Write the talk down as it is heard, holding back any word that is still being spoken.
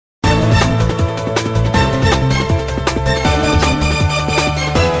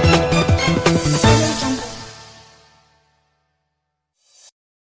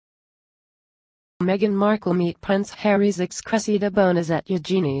Meghan Markle meet Prince Harry's ex Cressida Bonas at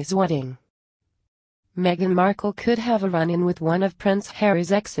Eugenie's wedding. Meghan Markle could have a run-in with one of Prince Harry's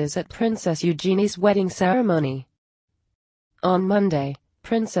exes at Princess Eugenie's wedding ceremony. On Monday,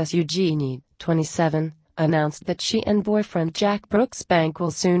 Princess Eugenie, 27, announced that she and boyfriend Jack Brooksbank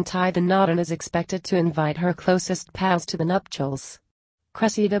will soon tie the knot and is expected to invite her closest pals to the nuptials.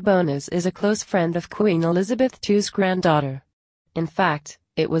 Cressida Bonas is a close friend of Queen Elizabeth II's granddaughter. In fact,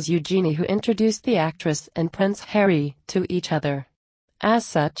 it was Eugenie who introduced the actress and Prince Harry to each other. As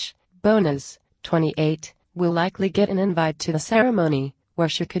such, Bonas, 28, will likely get an invite to the ceremony, where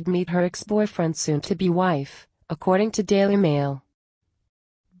she could meet her ex-boyfriend's soon-to-be wife, according to Daily Mail.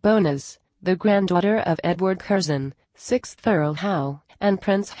 Bonas, the granddaughter of Edward Curzon, 6th Earl Howe, and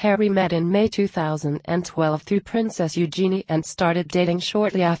Prince Harry met in May 2012 through Princess Eugenie and started dating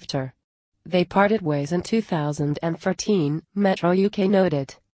shortly after. They parted ways in 2013, Metro UK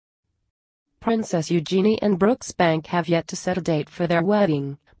noted. Princess Eugenie and Brooksbank have yet to set a date for their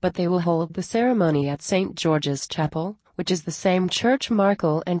wedding, but they will hold the ceremony at St. George's Chapel, which is the same church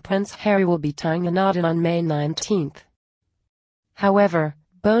Markle and Prince Harry will be tying the knot in on May 19. However,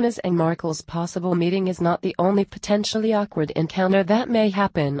 Bonas and Markle's possible meeting is not the only potentially awkward encounter that may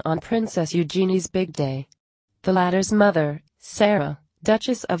happen on Princess Eugenie's big day. The latter's mother, Sarah,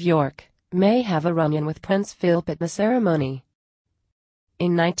 Duchess of York, may have a run-in with Prince Philip at the ceremony.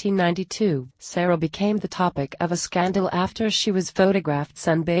 In 1992, Sarah became the topic of a scandal after she was photographed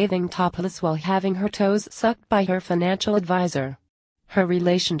sunbathing topless while having her toes sucked by her financial advisor. Her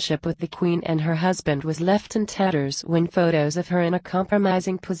relationship with the Queen and her husband was left in tatters when photos of her in a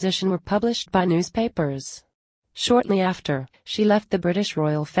compromising position were published by newspapers. Shortly after, she left the British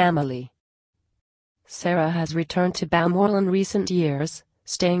royal family. Sarah has returned to Balmoral in recent years,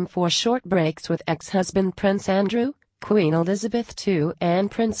 staying for short breaks with ex-husband Prince Andrew, Queen Elizabeth II and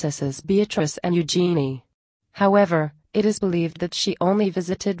Princesses Beatrice and Eugenie. However, it is believed that she only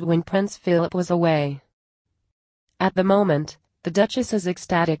visited when Prince Philip was away. At the moment, the Duchess is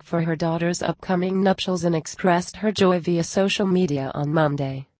ecstatic for her daughter's upcoming nuptials and expressed her joy via social media on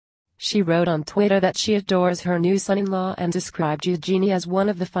Monday. She wrote on Twitter that she adores her new son-in-law and described Eugenie as one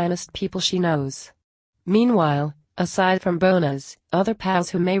of the finest people she knows. Meanwhile, aside from Bonas, other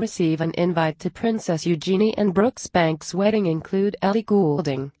pals who may receive an invite to Princess Eugenie and Brooksbank's wedding include Ellie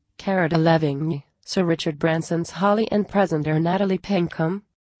Goulding, Cara Delevingne, Sir Richard Branson's Holly and presenter Natalie Pinkham,